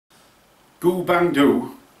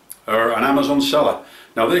Bomaker are an Amazon seller.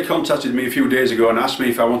 Now they contacted me a few days ago and asked me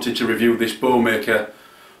if I wanted to review this Bomaker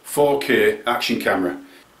 4K action camera.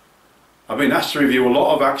 I've been asked to review a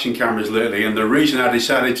lot of action cameras lately, and the reason I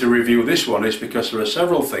decided to review this one is because there are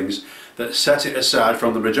several things that set it aside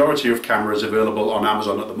from the majority of cameras available on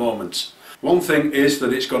Amazon at the moment. One thing is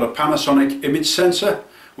that it's got a Panasonic image sensor,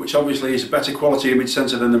 which obviously is a better quality image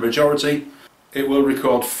sensor than the majority. It will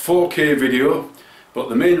record 4K video, but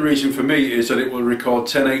the main reason for me is that it will record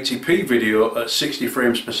 1080p video at 60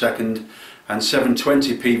 frames per second and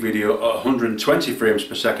 720p video at 120 frames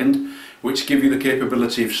per second, which give you the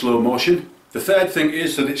capability of slow motion. The third thing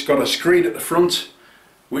is that it's got a screen at the front,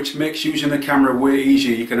 which makes using the camera way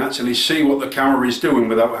easier. You can actually see what the camera is doing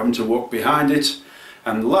without having to walk behind it.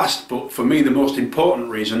 And last, but for me the most important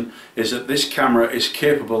reason, is that this camera is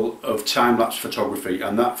capable of time-lapse photography,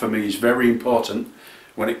 and that for me is very important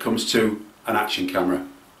when it comes to an action camera.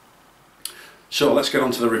 So let's get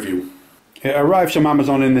on to the review. It arrived from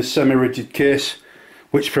Amazon in this semi-rigid case,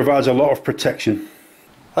 which provides a lot of protection.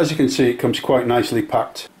 As you can see, it comes quite nicely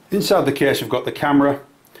packed. Inside the case we've got the camera,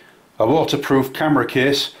 a waterproof camera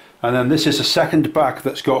case, and then this is a second back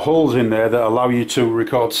that's got holes in there that allow you to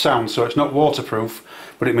record sound. So it's not waterproof,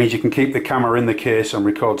 but it means you can keep the camera in the case and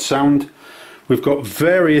record sound. We've got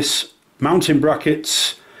various mounting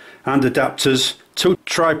brackets and adapters, 2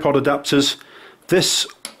 tripod adapters. This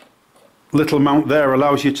little mount there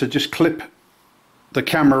allows you to just clip the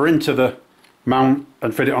camera into the mount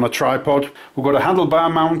and fit it on a tripod. We've got a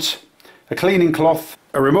handlebar mount, a cleaning cloth,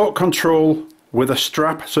 a remote control with a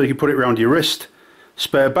strap so you can put it around your wrist,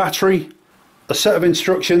 spare battery, a set of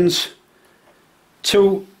instructions,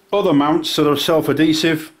 2 other mounts so they're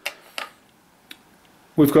self-adhesive.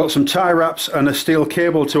 We've got some tie wraps and a steel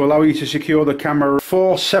cable to allow you to secure the camera.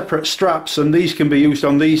 4 separate straps, and these can be used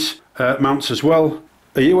on these mounts as well.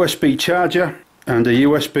 A USB charger and a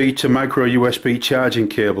USB to micro USB charging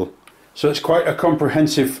cable. So it's quite a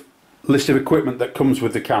comprehensive list of equipment that comes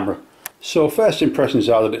with the camera. So first impressions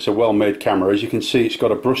are that it's a well-made camera. As you can see, it's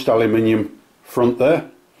got a brushed aluminium front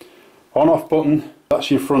there. On-off button,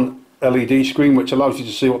 that's your front LED screen, which allows you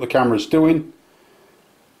to see what the camera's doing.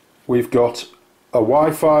 We've got a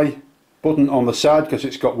Wi-Fi button on the side because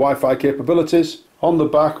it's got Wi-Fi capabilities. On the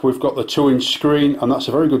back we've got the 2-inch screen, and that's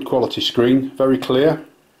a very good quality screen, very clear.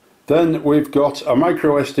 Then we've got a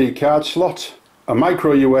micro SD card slot, a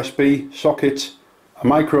micro USB socket, a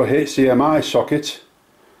micro HDMI socket.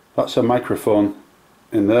 That's a microphone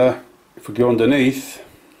in there. If we go underneath,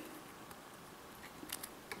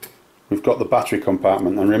 we've got the battery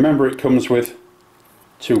compartment, and remember it comes with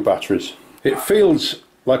 2 batteries. It feels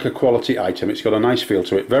like a quality item. It's got a nice feel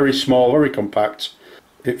to it. Very small, very compact.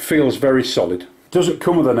 It feels very solid. It doesn't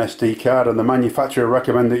come with an SD card, and the manufacturer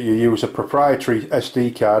recommend that you use a proprietary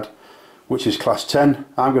SD card, which is class 10.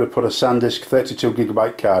 I'm going to put a SanDisk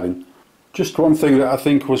 32GB card in. Just one thing that I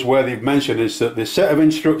think was worthy of mention is that the set of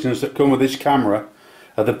instructions that come with this camera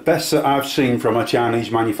are the best that I've seen from a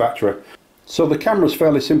Chinese manufacturer. So the camera is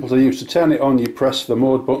fairly simple to use. To turn it on, you press the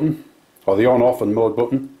mode button, or the on, off and mode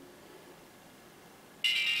button.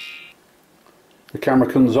 The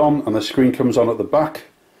camera comes on and the screen comes on at the back.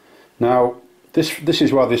 Now this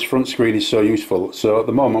is why this front screen is so useful. So at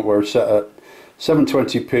the moment we're set at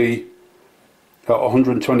 720p at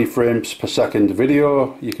 120 frames per second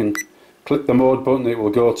video. You can click the mode button, it will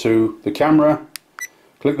go to the camera.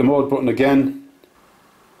 Click the mode button again.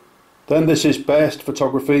 Then this is burst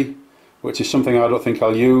photography, which is something I don't think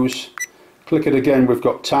I'll use. Click it again, we've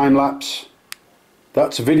got time lapse.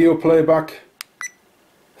 That's video playback,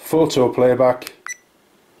 photo playback,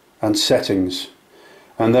 and settings.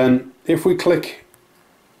 And then if we click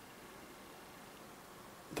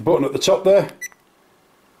the button at the top there,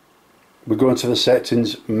 we go into the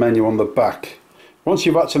settings menu on the back. Once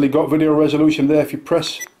you've actually got video resolution there, if you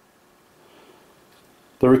press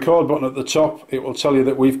the record button at the top, it will tell you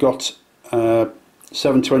that we've got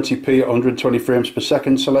 720p at 120 frames per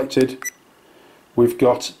second selected. We've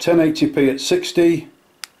got 1080p at 60,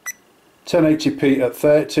 1080p at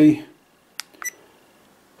 30,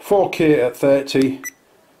 4K at 30,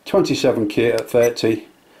 27K at 30,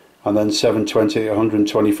 and then 720 at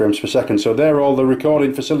 120 frames per second. So they're all the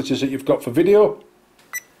recording facilities that you've got for video.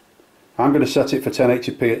 I'm going to set it for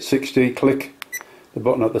 1080p at 60, click the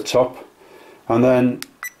button at the top, and then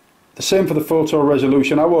the same for the photo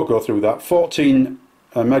resolution. I won't go through that. 14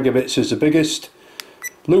 megabits is the biggest.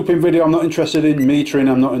 Looping video I'm not interested in,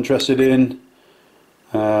 metering I'm not interested in,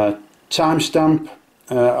 timestamp,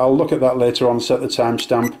 I'll look at that later on, set the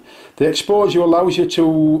timestamp. The exposure allows you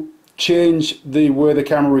to change the way the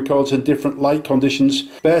camera records in different light conditions.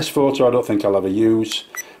 Best photo I don't think I'll ever use.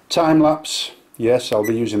 time lapse. Yes, I'll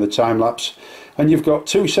be using the time lapse. And you've got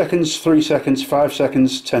 2 seconds, 3 seconds, 5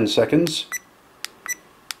 seconds, 10 seconds,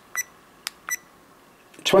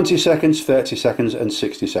 20 seconds, 30 seconds and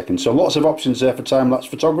 60 seconds. So lots of options there for time lapse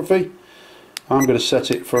photography. I'm going to set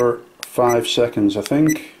it for 5 seconds, I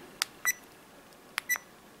think.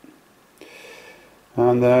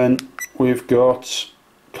 And then we've got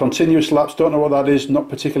continuous lapse, don't know what that is, not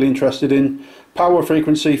particularly interested in. Power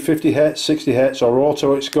frequency 50 Hz, 60 Hz or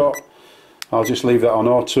auto it's got. I'll just leave that on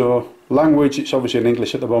auto. Language, it's obviously in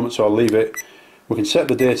English at the moment, so I'll leave it. We can set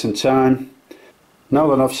the date and time. Now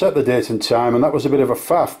then, I've set the date and time, and that was a bit of a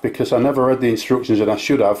faff because I never read the instructions, and I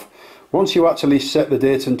should have. Once you actually set the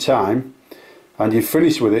date and time and you've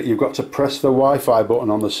finished with it, you've got to press the Wi-Fi button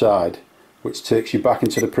on the side, which takes you back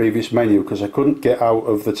into the previous menu, because I couldn't get out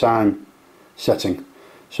of the time setting.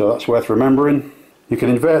 So that's worth remembering. You can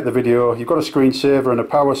invert the video. You've got a screensaver and a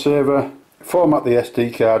power saver. Format the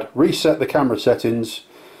SD card, reset the camera settings,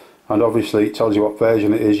 and obviously it tells you what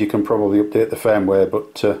version it is. You can probably update the firmware,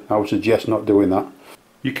 but I would suggest not doing that.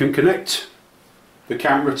 You can connect the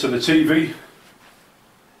camera to the TV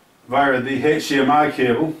via the HDMI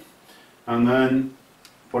cable, and then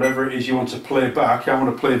whatever it is you want to play back. I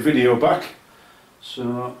want to play video back,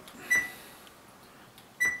 so,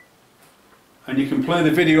 and you can play the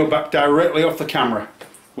video back directly off the camera,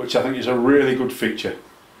 which I think is a really good feature.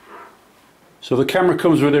 So the camera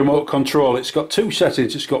comes with a remote control. It's got 2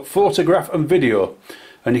 settings. It's got photograph and video,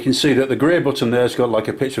 and you can see that the grey button there's got like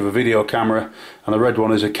a picture of a video camera, and the red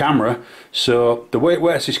one is a camera. So the way it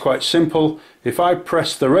works is quite simple. If I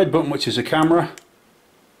press the red button, which is a camera,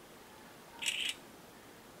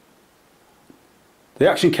 the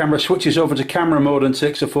action camera switches over to camera mode and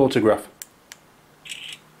takes a photograph.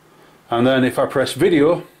 And then if I press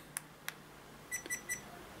video,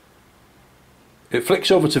 it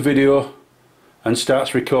flicks over to video and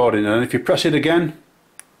starts recording, and if you press it again,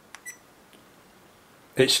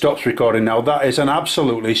 it stops recording. Now that is an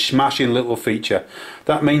absolutely smashing little feature.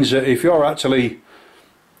 That means that if you're actually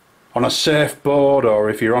on a surfboard, or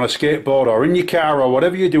if you're on a skateboard, or in your car, or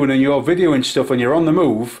whatever you're doing and you're videoing stuff and you're on the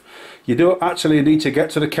move, you don't actually need to get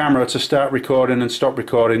to the camera to start recording and stop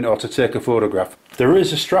recording, or to take a photograph. There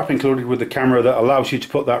is a strap included with the camera that allows you to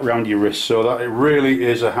put that around your wrist, so that it really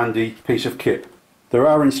is a handy piece of kit. There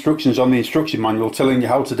are instructions on the instruction manual telling you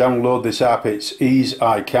how to download this app. It's Ease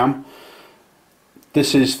iCam.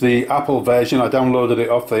 This is the Apple version. I downloaded it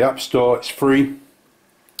off the App Store. It's free.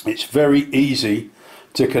 It's very easy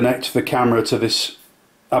to connect the camera to this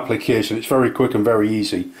application. It's very quick and very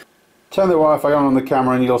easy. Turn the Wi-Fi on the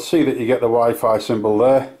camera and you'll see that you get the Wi-Fi symbol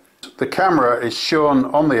there. The camera is shown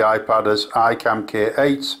on the iPad as iCam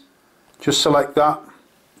K8. Just select that.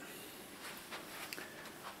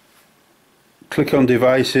 Click on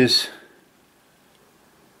devices,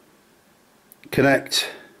 connect,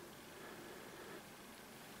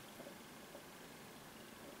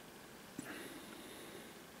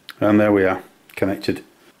 and there we are, connected.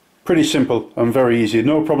 Pretty simple and very easy,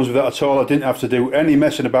 no problems with that at all. I didn't have to do any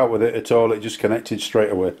messing about with it at all, it just connected straight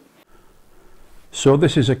away. So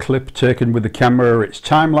this is a clip taken with the camera. It's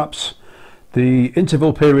time lapse. The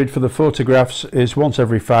interval period for the photographs is once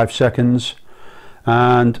every 5 seconds,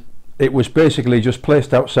 and it was basically just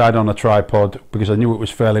placed outside on a tripod because I knew it was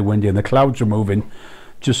fairly windy and the clouds were moving,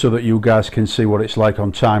 just so that you guys can see what it's like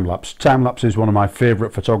on time-lapse. Time-lapse is one of my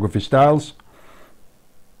favourite photography styles.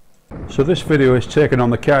 So this video is taken on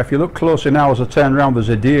the car. If you look closer now, as I turn around, there's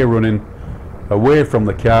a deer running away from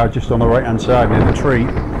the car just on the right hand side near the tree.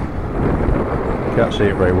 Can't see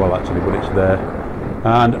it very well actually, but it's there.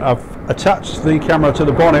 And I've attached the camera to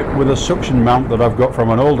the bonnet with a suction mount that I've got from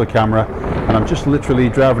an older camera, and I'm just literally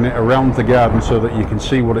driving it around the garden so that you can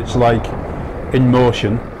see what it's like in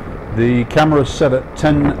motion. The camera is set at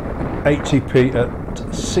 1080p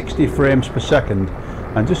at 60 frames per second,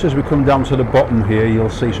 and just as we come down to the bottom here, you'll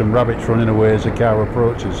see some rabbits running away as the car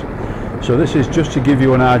approaches. So this is just to give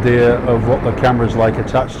you an idea of what the camera is like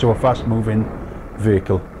attached to a fast moving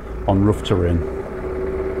vehicle on rough terrain.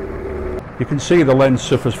 You can see the lens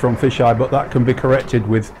suffers from fisheye, but that can be corrected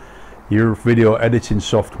with your video editing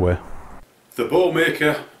software. The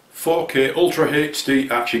Bomaker 4K Ultra HD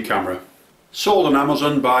action camera. Sold on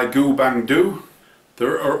Amazon by Goo Bang Doo.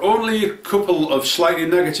 There are only a couple of slightly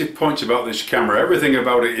negative points about this camera. Everything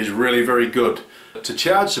about it is really very good. To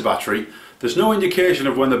charge the battery, there's no indication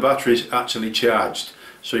of when the battery is actually charged.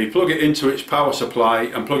 So you plug it into its power supply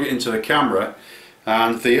and plug it into the camera,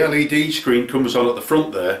 and the LED screen comes on at the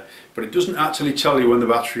front there, but it doesn't actually tell you when the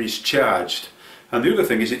battery is charged. And the other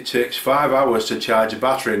thing is, it takes 5 hours to charge a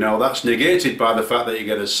battery. Now that's negated by the fact that you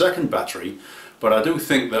get a second battery but I do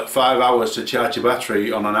think that 5 hours to charge a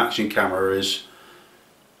battery on an action camera is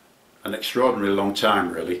an extraordinarily long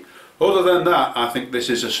time really. Other than that, I think this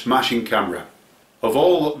is a smashing camera. Of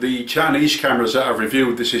all the Chinese cameras that I've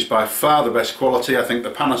reviewed, this is by far the best quality. I think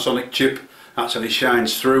the Panasonic chip actually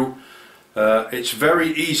shines through. It's very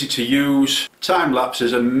easy to use. Time-lapse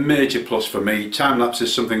is a major plus for me. Time-lapse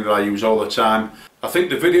is something that I use all the time. I think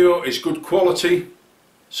the video is good quality.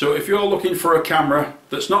 So if you're looking for a camera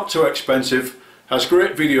that's not too expensive, has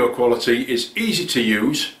great video quality, is easy to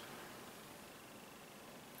use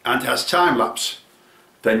and has time-lapse,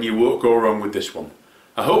 then you won't go wrong with this one.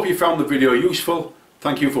 I hope you found the video useful.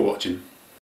 Thank you for watching.